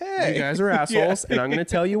 Okay. You guys are assholes, and I'm going to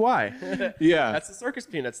tell you why. Yeah. That's the circus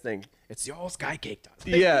peanuts thing. It's the old sky cake does.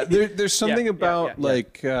 Yeah, there's something about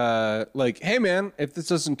like, hey man, if this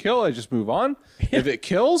doesn't kill, I just move on. If it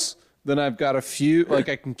kills, then I've got a few, like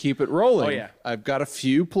I can keep it rolling. Oh, yeah. I've got a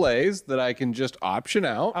few plays that I can just option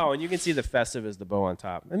out. Oh, and you can see the festive as the bow on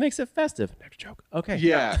top. It makes it festive. Next joke. Okay.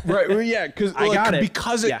 Yeah, right. Well, yeah, because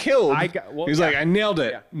because it killed. He's like, I nailed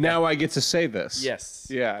it. Now I get to say this. Yes.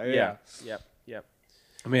 Yeah. Yep.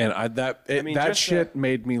 Man, that shit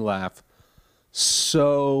made me laugh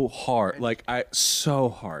so hard. So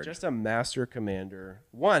hard. Just a master commander,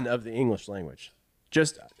 one of the English language.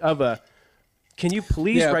 Can you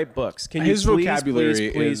please write books? Can you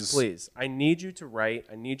please? I need you to write.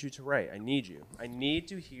 I need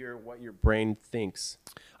to hear what your brain thinks.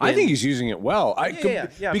 I think he's using it well.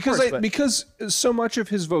 Because so much of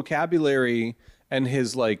his vocabulary and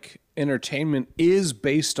his like entertainment is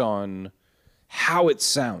based on how it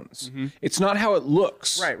sounds. Mm-hmm. It's not how it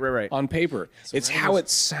looks. Right. On paper. It's how it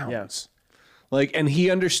sounds. Yeah. Like, and he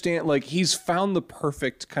he's found the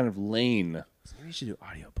perfect kind of lane. So maybe you should do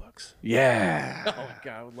audiobooks. Yeah. Oh my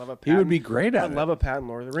God, I would love a Patton. He would be great at it. I would love a Patton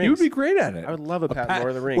Lord of the Rings. He would be great at it. I would love a Patton Lord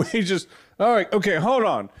of the Rings. He just, all right, okay, hold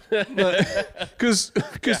on. Because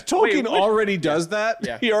Tolkien already does that.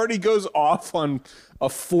 Yeah. He already goes off on a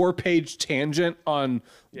 4-page tangent on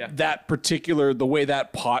that particular, the way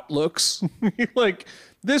that pot looks. Like,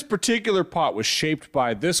 this particular pot was shaped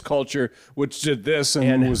by this culture, which did this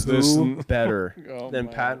and was this. And better than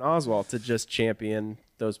Patton Oswalt to just champion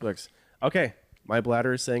those books. Okay. My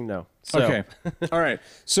bladder is saying no. So. Okay. All right.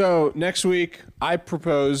 So next week, I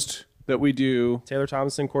proposed that we do Taylor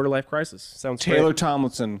Tomlinson, Quarter Life Crisis. Sounds Taylor great.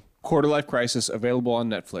 Tomlinson, Quarter Life Crisis, available on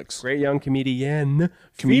Netflix. Great young female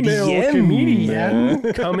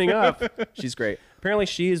comedian coming up. She's great. Apparently,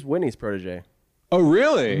 she is Whitney's protege. Oh,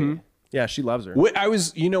 really? Mm-hmm. Yeah, she loves her.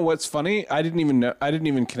 You know what's funny? I didn't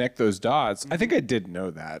even connect those dots. I think I did know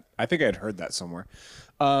that. I think I had heard that somewhere.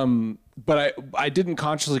 But I didn't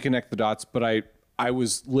consciously connect the dots, but I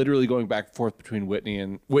was literally going back and forth between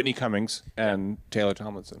Whitney Cummings and Taylor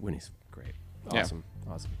Tomlinson. Whitney's great. Awesome.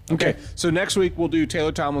 Okay, so next week we'll do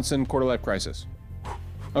Taylor Tomlinson, Quarter Life Crisis.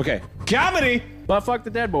 Okay. Comedy! But fuck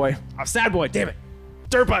the dead boy. Oh, sad boy, damn it.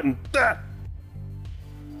 Dirt button.